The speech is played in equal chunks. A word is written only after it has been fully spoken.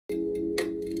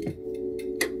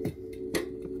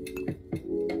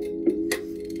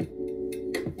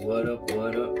hey?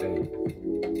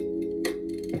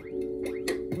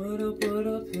 What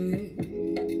up, hey?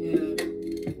 Yeah.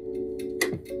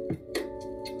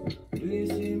 Do you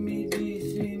see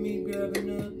me grab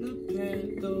another pen,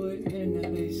 throw it in the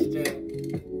haystack?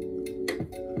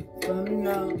 Find me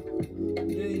now.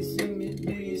 Do you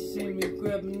see me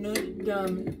grab another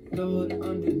diamond, throw it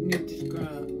underneath this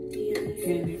ground?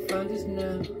 Can you find us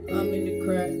now? I'm in the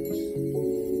cracks.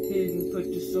 Hidden, put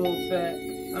the soul back.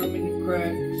 I'm in the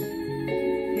cracks.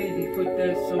 Hidden, put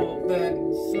that soul back.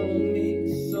 Sold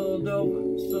me, sold over.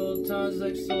 Sold times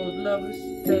like sold lovers.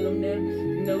 Tell them that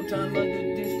no time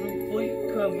under this roof for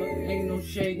your cover. Ain't no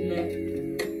shade left.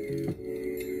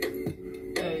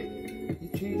 Hey,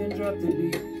 these trees done drop the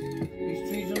leaves. These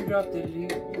trees done drop the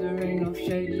leaves. There ain't no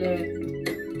shade left.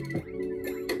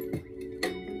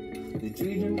 The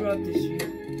trees done drop the shit.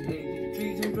 Hey, the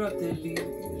trees done drop the leaves.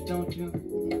 Don't you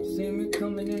see me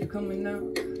coming in, coming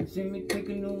out? See me take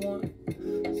a new one.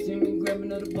 See me grab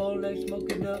another bowl, like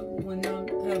smoke it up when I'm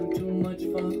having too much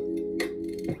fun.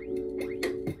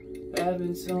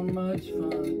 Having so much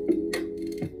fun.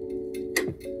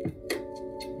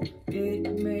 It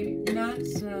may not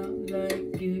sound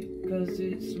like it, cause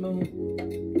it's smooth,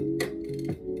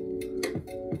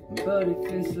 but it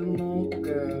fits the mood,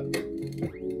 girl.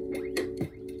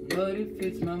 But it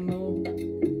fits my mood.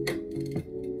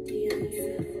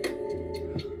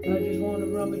 I just wanna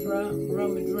rummage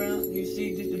round. You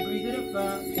see just the breeze that I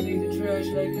found. See the trash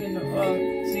like in the art.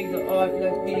 See the art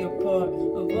like me a part of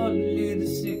all the little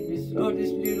sickness. All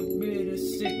this little bit of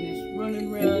sickness.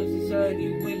 Running around society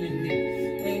willingly.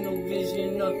 Ain't no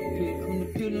vision up a bit. From the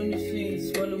pill on the scene,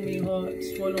 swallow me hard,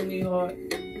 swallow me hard.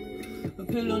 A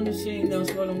pill on the scene, now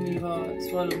swallow me hard,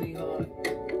 swallow me hard.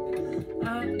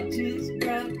 I just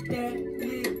got that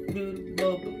little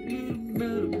bubble, little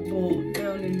bit of bull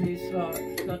down in this heart.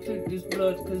 Now take this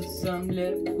blood cause I'm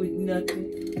left with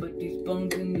nothing but these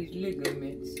bones and these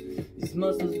ligaments. These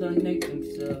muscles done ate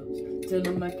themselves. Tell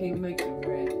them I can't make the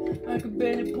rent. I can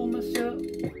barely pull myself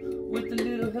with a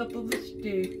little help of a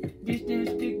stick. This damn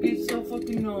stick gets so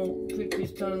fucking old. Pick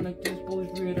this tongue like this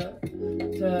boy's red eye.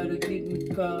 Tired of getting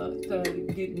the cars, tired of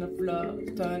getting the flowers,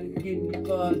 tired of getting the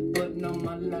cars button on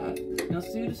my life. Now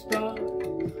see the star,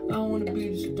 I wanna be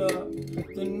the star,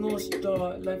 the North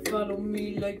Star. Like follow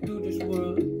me like through this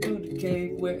world, through the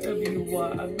cave, wherever you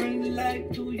are. I bring the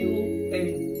light to you,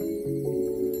 hey.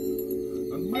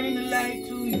 I bring the light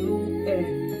to you, hey.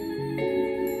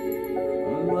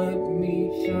 Let me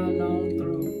shine on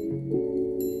through.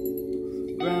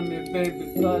 Grind me, baby,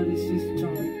 polish this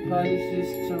tone,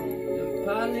 and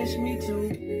polish me too.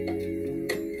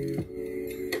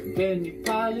 Can you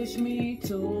polish me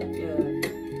too, yeah.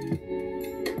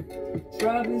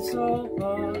 Striving so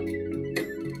hard,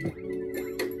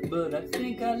 but I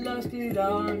think I lost it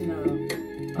all now.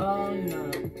 Oh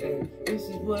no, hey, this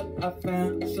is what I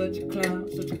found. Such a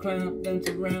clown, dance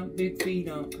around, big feet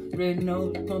on, red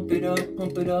nose, pump it up,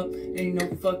 ain't no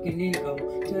fucking ego.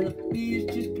 Tell him he is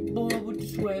just a boy with the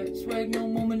swag no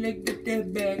moment, like get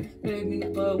that bag in the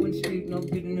bar when sleep, no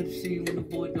getting to the sea when the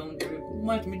boy don't drip.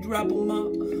 Watch me drop them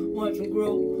up, watch them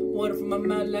grow, water from my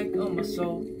mouth like on my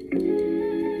soul.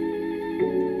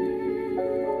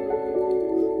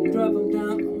 Drop them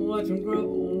down, watch them grow,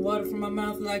 water from my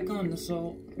mouth like on the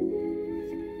soul.